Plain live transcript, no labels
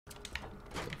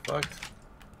fucked?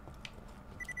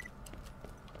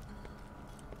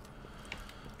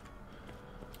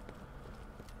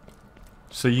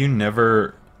 So you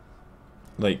never,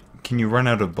 like, can you run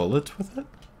out of bullets with it?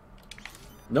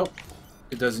 Nope.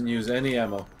 It doesn't use any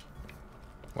ammo.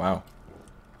 Wow.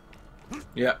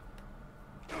 Yeah.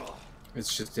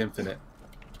 It's just infinite.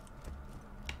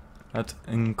 That's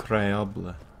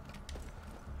incredible.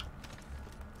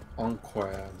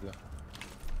 Incroyable.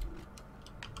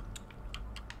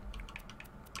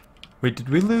 Wait, did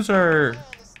we lose our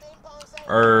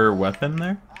weapon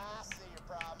there?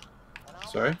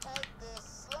 Sorry?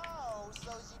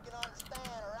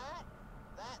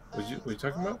 What you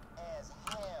talking about?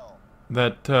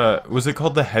 That, was it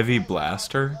called the Heavy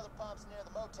Blaster?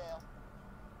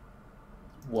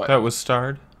 What? That was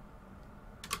starred?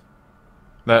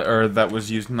 That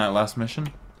was used in that last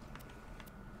mission?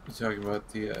 You talking about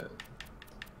the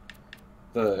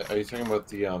are you talking about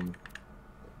the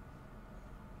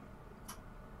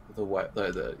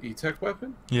E-Tech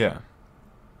weapon? Yeah.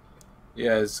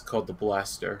 Yeah, it's called the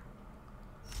Blaster.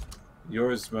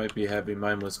 Yours might be heavy,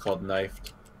 mine was called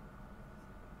Knifed.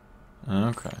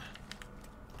 Okay.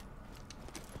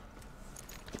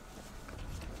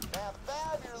 Now the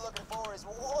valve you're looking for is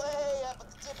way up at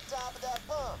the tip top of that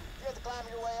pump. You have to climb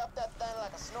your way up that thing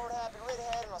like a snort-happy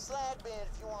redhead on a slag bed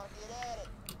if you want to get at it.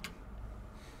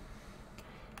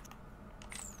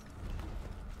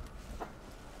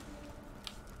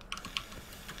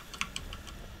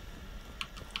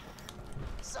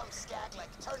 Some skaglik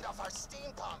turned off our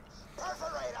steam pump.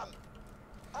 Perforate them!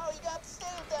 Oh, you got the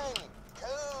steam thing.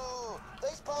 Cool.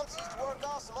 These pumps used to work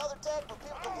off some other tech, but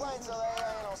people complained, so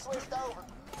they, switched over.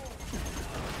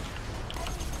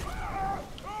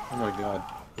 Oh my god.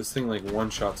 This thing like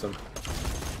one-shots him.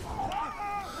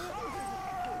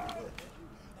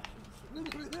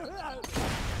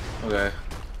 Okay.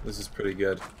 This is pretty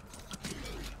good.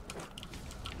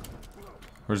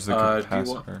 Where's the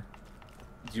capacitor?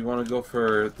 Do you want to go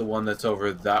for the one that's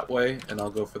over that way, and I'll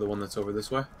go for the one that's over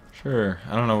this way? Sure.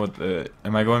 I don't know what the...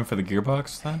 Am I going for the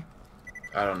gearbox then?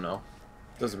 I don't know.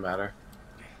 Doesn't matter.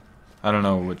 I don't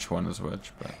know which one is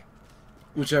which, but...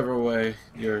 Whichever way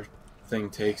your thing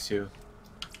takes you,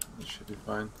 it should be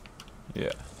fine.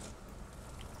 Yeah.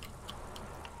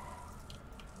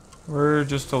 We're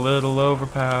just a little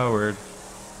overpowered.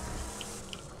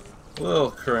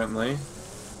 Well, currently.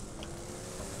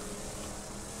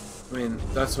 I mean,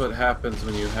 that's what happens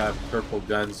when you have purple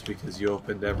guns because you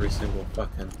opened every single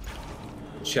fucking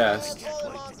chest.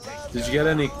 Did you get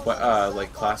any,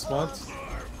 like, class mods?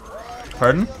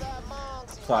 Pardon?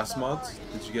 Class mods?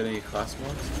 Did you get any class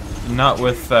mods? Not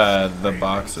with the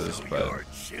boxes, but...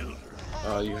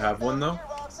 You have one, though?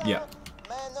 Yeah.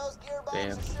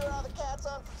 Damn.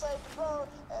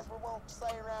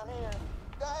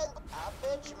 I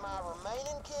bet you my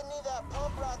remaining kidney, that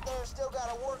pump right there, still got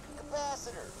a working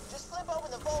capacitor. Just flip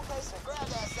open the vault case and grab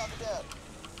that sucker up.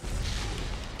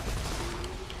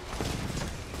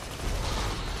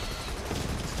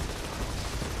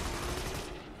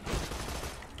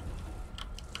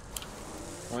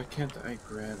 Why can't I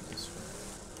grab this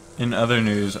one? In other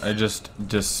news, I just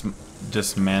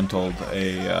dismantled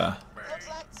a, Looks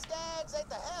like the Skags ate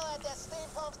the hell out that steam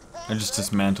pump's capacitor. I just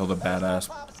dismantled a badass.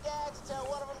 Papa Skags until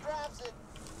one of them drops it.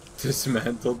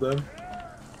 Dismantled them?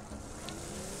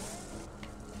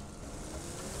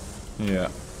 Yeah.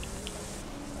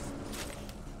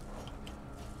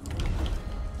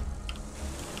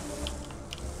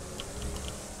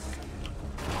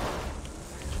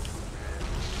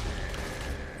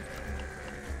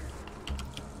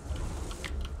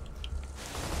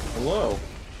 Hello.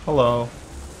 Hello.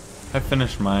 I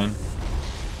finished mine.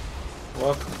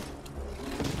 Welcome.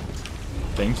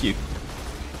 Thank you.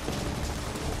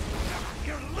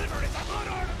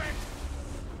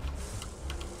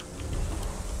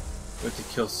 We have to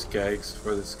kill Skags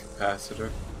for this capacitor.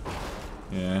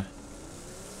 Yeah.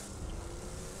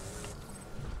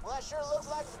 Well, that sure looks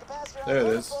like the capacitor. There it I'm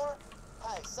is. looking for.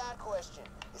 Hey, side question.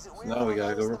 Is it weird? Now we when I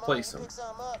gotta go notice the replace moment him. you pick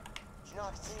something up, you know I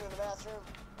can see you in the bathroom?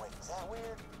 Wait, is that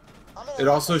weird? It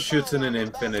also shoots in an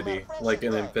infinity, like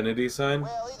an infinity sign,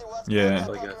 Well, either what's Yeah.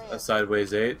 like a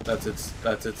sideways 8. That's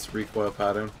its recoil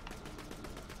pattern.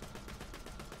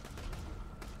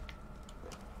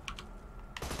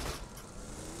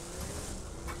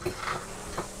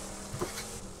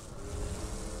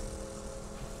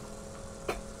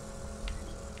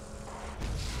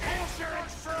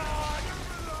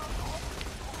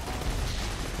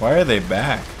 Why are they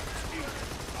back?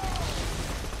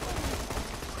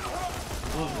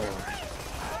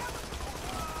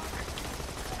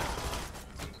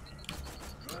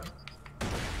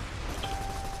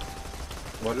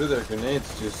 Why do their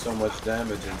grenades do so much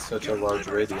damage in such a large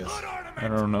radius? I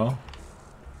don't know.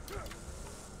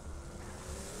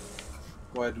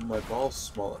 Why do my balls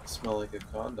smell like a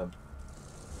condom?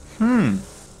 Hmm.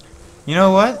 You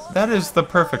know what? That is the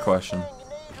perfect question.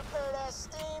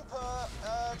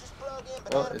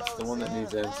 Well, it's the one that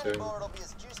needs answering.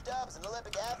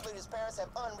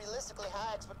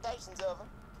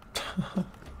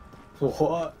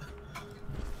 What?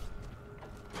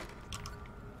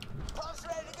 Pump's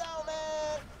ready to go,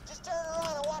 man. Just turn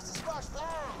around and watch the sparks fly.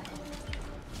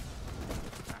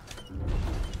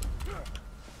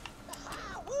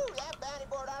 Woo, that bounty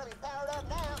board ought to be powered up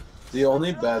now. The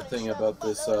only bad thing about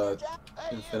this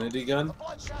infinity gun,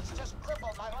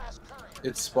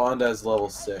 it spawned as level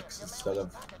 6 instead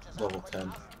of level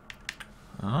 10.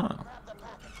 Oh.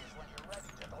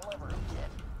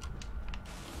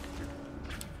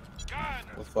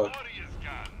 The fuck?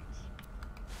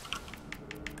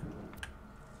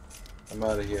 I'm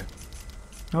out of here.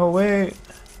 Oh wait.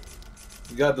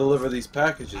 You gotta deliver these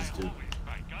packages, dude.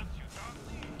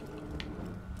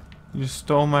 You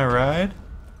stole my ride?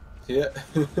 Yeah.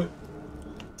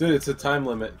 Dude, it's a time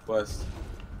limit quest.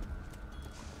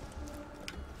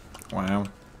 Wow.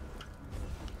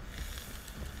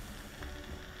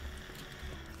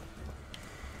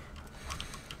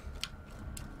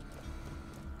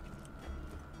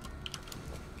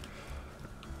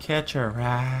 Catch a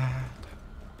ride.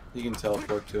 You can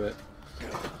teleport to it.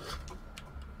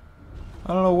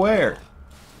 I don't know where.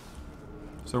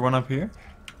 Is there one up here?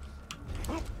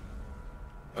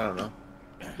 I don't know.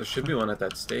 There should be one at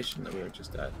that station that we were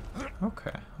just at.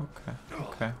 Okay, okay,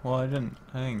 okay. Well, I didn't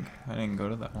go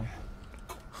to that one.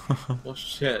 Well,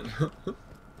 shit.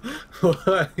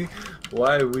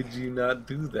 Why would you not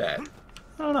do that?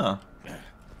 I don't know.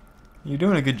 You're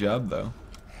doing a good job, though.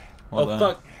 Well Oh, done.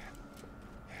 fuck.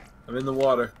 I'm in the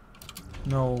water.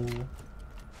 No.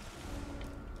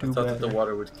 I thought that the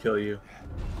water would kill you.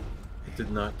 It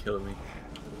did not kill me.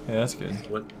 Yeah, that's good.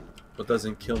 What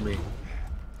doesn't kill me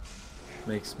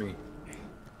makes me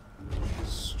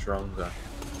stronger.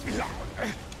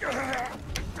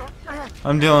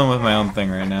 I'm dealing with my own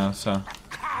thing right now, so.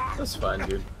 That's fine,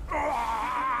 dude.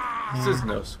 This is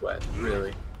no sweat,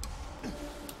 really.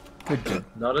 Good, good.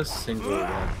 Not a single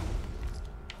one.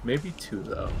 Maybe 2,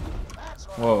 though.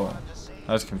 Whoa.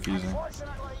 That's confusing.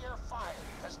 Unfortunately, you're fired,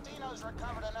 because Dino's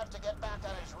recovered enough to get back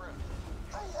on his route.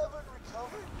 I haven't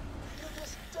recovered. You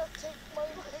just duct taped my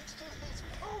legs to these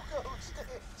pogo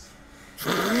sticks.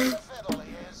 The fiddle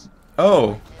is.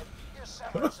 Oh. Your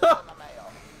severance is in the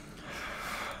mail.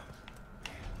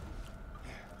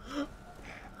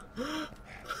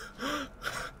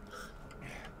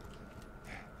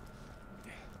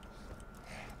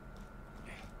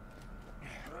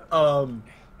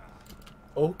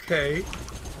 Okay.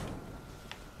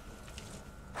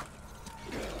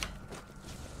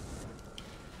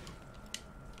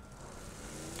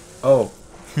 Oh.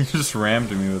 You just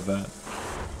rammed me with that.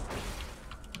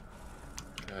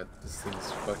 God, this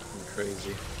thing's fucking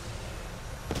crazy.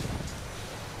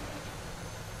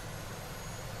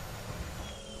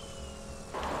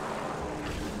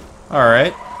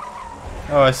 Alright.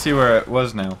 Oh, I see where it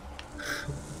was now.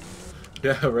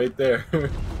 Yeah, right there.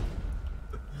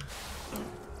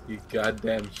 You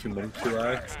goddamn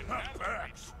homunculi.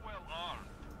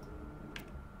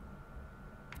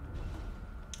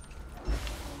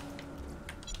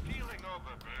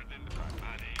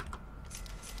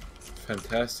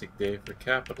 Fantastic day for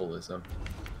capitalism.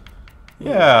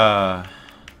 Yeah.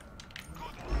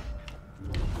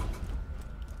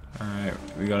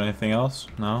 Alright, we got anything else?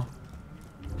 No?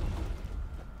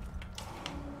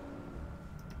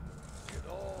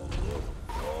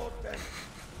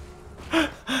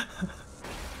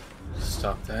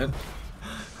 Stop that.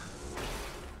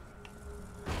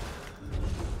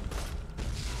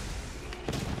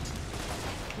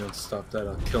 You don't stop that,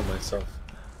 I'll kill myself.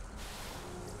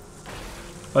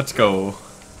 Let's go.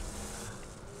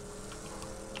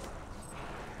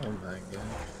 Oh my god.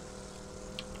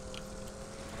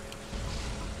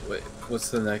 Wait, what's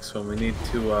the next one? We need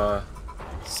to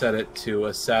set it to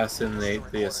assassinate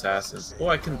the assassins. Oh,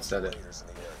 I can set it.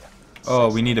 Oh,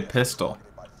 we need a pistol.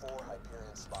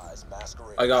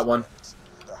 I got one.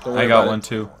 Don't worry I got about one it.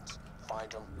 too.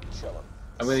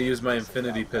 I'm gonna use my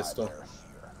infinity pistol.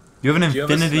 You have an Do you have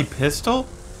a infinity sni- pistol?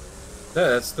 Yeah,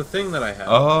 that's the thing that I have.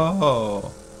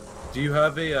 Oh. Do you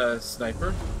have a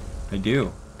sniper? I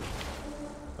do.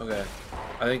 Okay.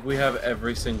 I think we have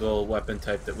every single weapon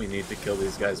type that we need to kill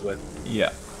these guys with.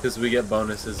 Yeah. Because we get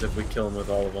bonuses if we kill them with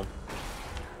all of them.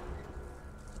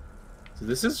 So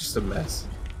this is just a mess.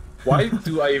 Why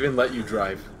do I even let you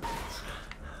drive?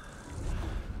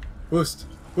 Boost.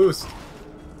 Boost.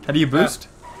 How do you boost?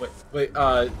 Wait,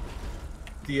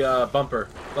 the bumper.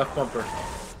 Left bumper.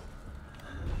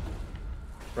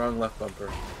 Wrong left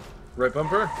bumper. Right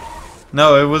bumper?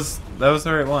 No, that was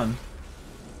the right one.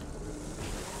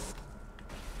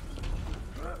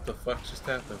 What the fuck just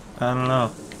happened? I don't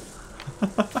know.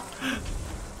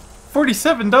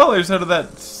 $47 out of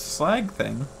that slag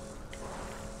thing.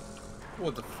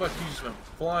 What the fuck? You just went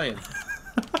flying.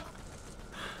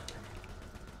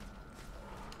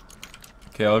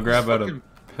 Okay, I'll grab out a Flew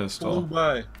pistol.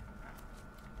 by.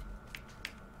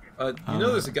 You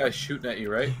know there's a guy shooting at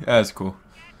you, right? Yeah, that's cool.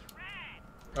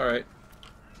 Alright.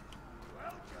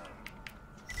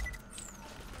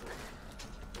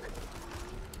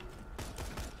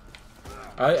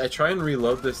 I try and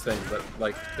reload this thing, but,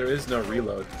 like, there is no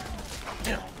reload.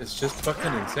 It's just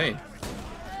fucking insane.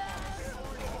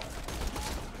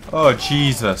 Oh,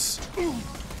 Jesus.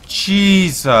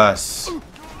 Jesus.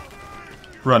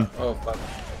 Run. Oh, fuck.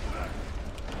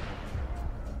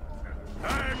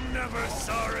 I'm never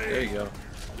sorry. There you go.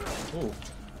 Ooh.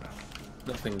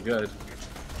 Nothing good.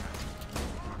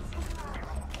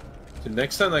 Dude,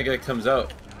 next time that guy comes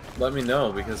out, let me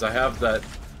know, because I have that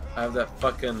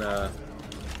fucking,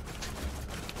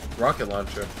 rocket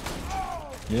launcher.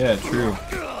 Yeah, true.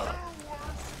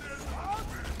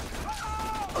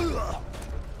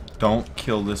 Don't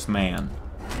kill this man.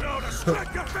 No, to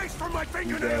scrape your face from my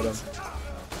fingernails.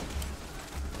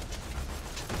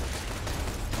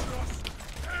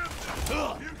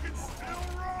 You can still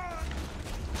run.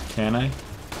 Can I?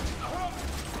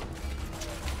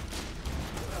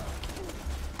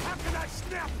 How can I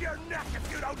snap your neck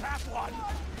if you don't have one?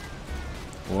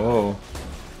 Whoa.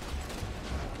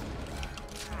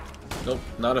 Nope,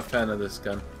 not a fan of this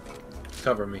gun.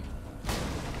 Cover me.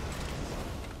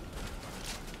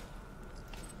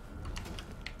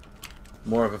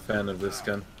 More of a fan of this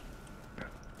gun.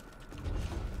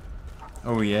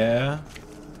 Oh, yeah?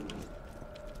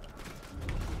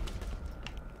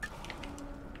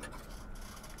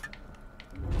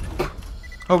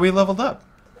 Oh, we leveled up.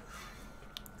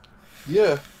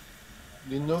 Yeah. You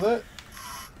didn't know that?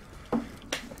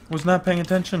 Was not paying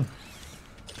attention.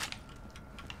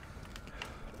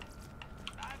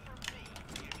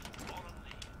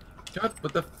 God,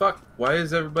 what the fuck? Why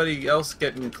is everybody else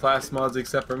getting class mods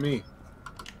except for me?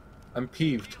 I'm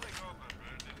peeved.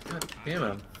 God damn,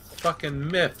 I'm fucking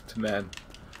miffed, man.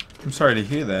 I'm sorry to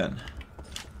hear that.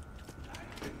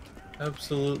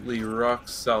 Absolutely rock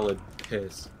solid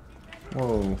piss.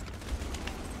 Whoa.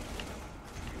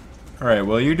 Alright,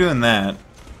 well, you're doing that.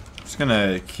 I'm just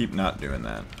gonna keep not doing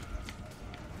that.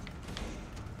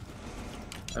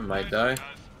 I might die.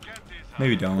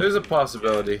 Maybe don't. There's a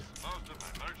possibility.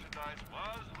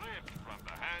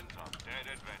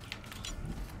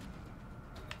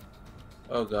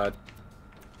 Oh god.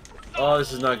 Oh,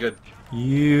 this is not good.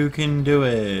 You can do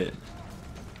it.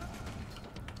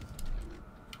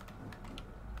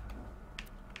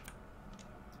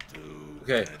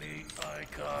 Okay.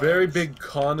 Very big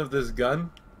con of this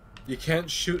gun. You can't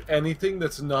shoot anything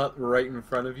that's not right in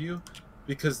front of you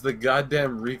because the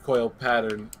goddamn recoil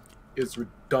pattern is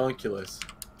redonkulous.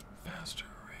 Faster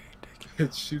rate.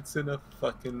 It shoots in a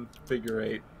fucking figure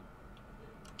eight.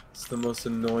 It's the most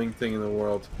annoying thing in the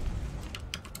world.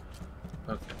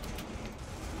 Okay.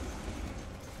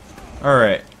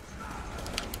 Alright.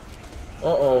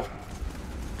 Uh-oh.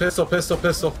 Pistol, pistol,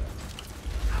 pistol.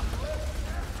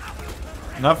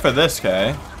 Not for this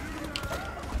guy.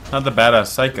 Not the badass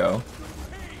psycho.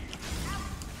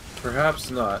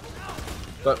 Perhaps not.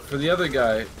 But for the other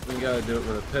guy, we gotta do it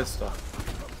with a pistol.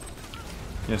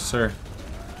 Yes, sir.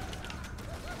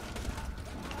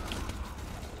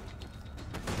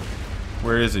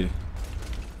 Where is he?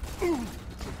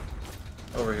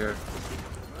 Over here.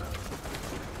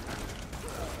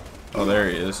 Oh, there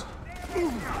he is.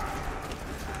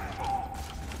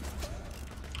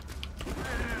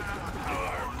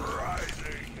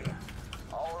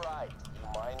 Alright, you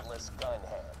mindless gun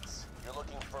heads. You're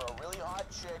looking for a really hot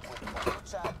chick with cool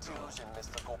tattoos and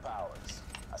mystical powers.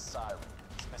 A siren,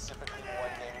 specifically one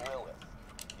named Lilith.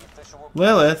 The official report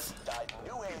Lilith? died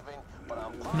in New Haven, but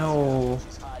I'm positive No.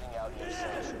 she's hiding out near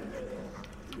Central.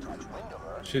 Catch wind of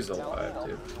her, She's tell alive, her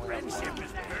dude. friendship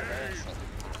is prevention.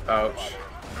 Ouch.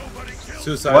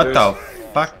 Suiciders. What the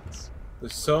fuck?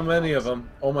 There's so many of them.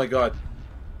 Oh my god.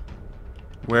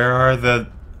 Where are the...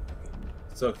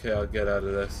 It's okay, I'll get out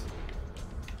of this.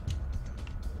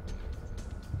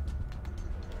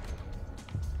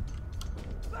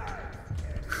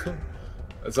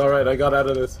 It's alright, I got out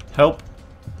of this. Help.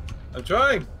 I'm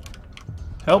trying! It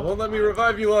Help. won't let me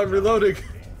revive you while I'm reloading.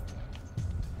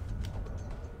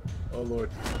 Oh lord.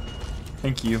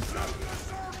 Thank you.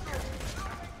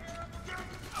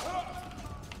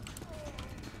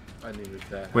 I needed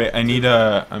that. Wait, I need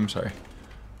a. I'm sorry.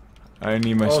 I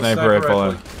need my sniper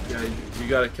rifle. Yeah, you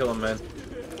gotta kill him, man.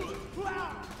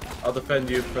 I'll defend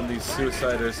you from these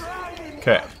suiciders.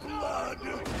 Okay.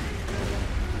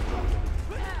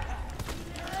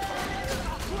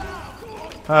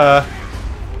 I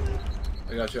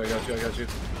got you, I got you, I got you.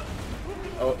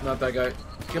 Oh, not that guy.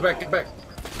 Get back, get back.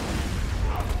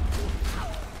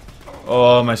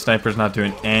 Oh, my sniper's not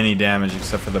doing any damage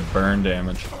except for the burn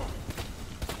damage.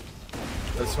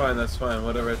 That's fine,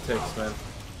 whatever it takes, man.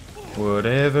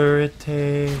 Whatever it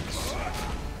takes.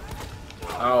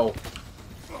 Ow.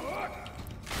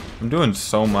 I'm doing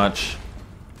so much.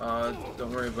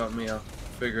 Don't worry about me, I'll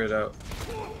figure it out.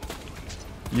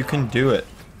 You can do it.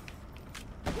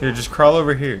 Here, just crawl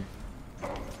over here.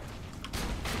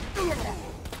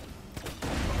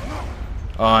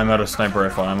 Oh, I'm out of sniper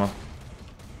rifle ammo.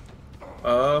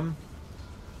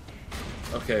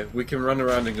 Okay, we can run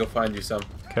around and go find you some.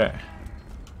 Okay.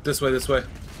 This way, this way.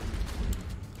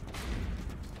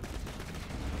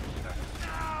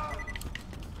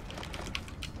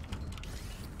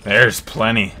 There's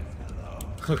plenty.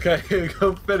 Okay,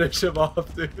 go finish him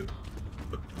off, dude.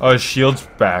 Oh, his shield's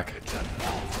back.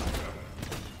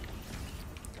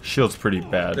 Shield's pretty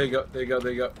bad. There you go, there you go,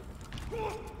 there you go.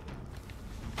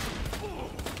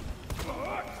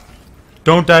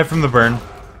 Don't die from the burn.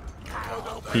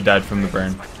 He died from the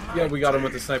burn. Yeah, we got him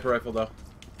with the sniper rifle, though.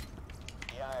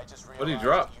 What did he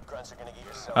drop?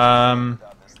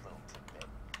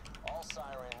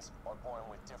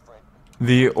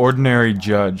 The ordinary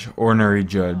judge. Ordinary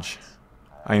judge.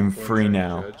 I am free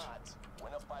now. Judge.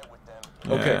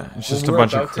 Yeah, Okay, it's just when a we're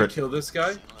bunch of about to crit. kill this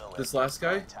guy, this last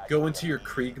guy, go into your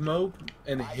Krieg mode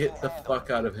and hit the fuck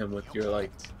out of him with your,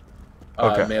 like,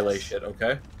 Okay. melee shit,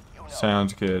 okay?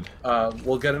 Sounds good.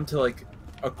 We'll get him to, like,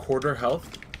 a quarter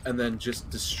health, and then just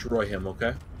destroy him,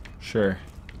 okay? Sure.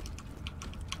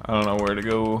 I don't know where to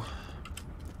go.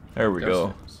 There we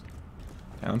go.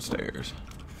 Downstairs.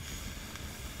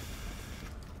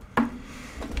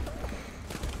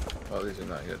 Oh, these are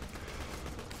not good.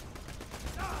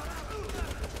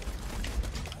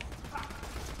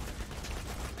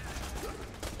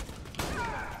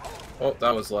 Oh,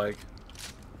 that was lag.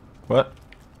 What?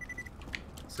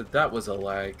 So that was a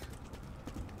lag.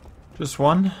 Just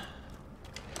one?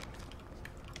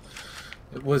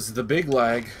 It was the big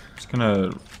lag. Just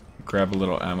gonna grab a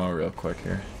little ammo real quick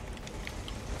here.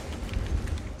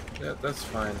 Yeah, that's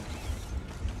fine.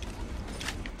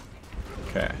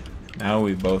 Okay. Now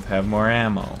we both have more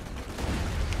ammo.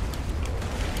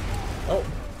 Oh,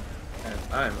 and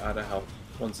I'm out of health.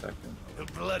 1 second. The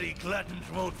bloody gluttons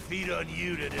won't feed on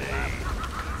you today.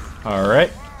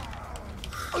 Alright.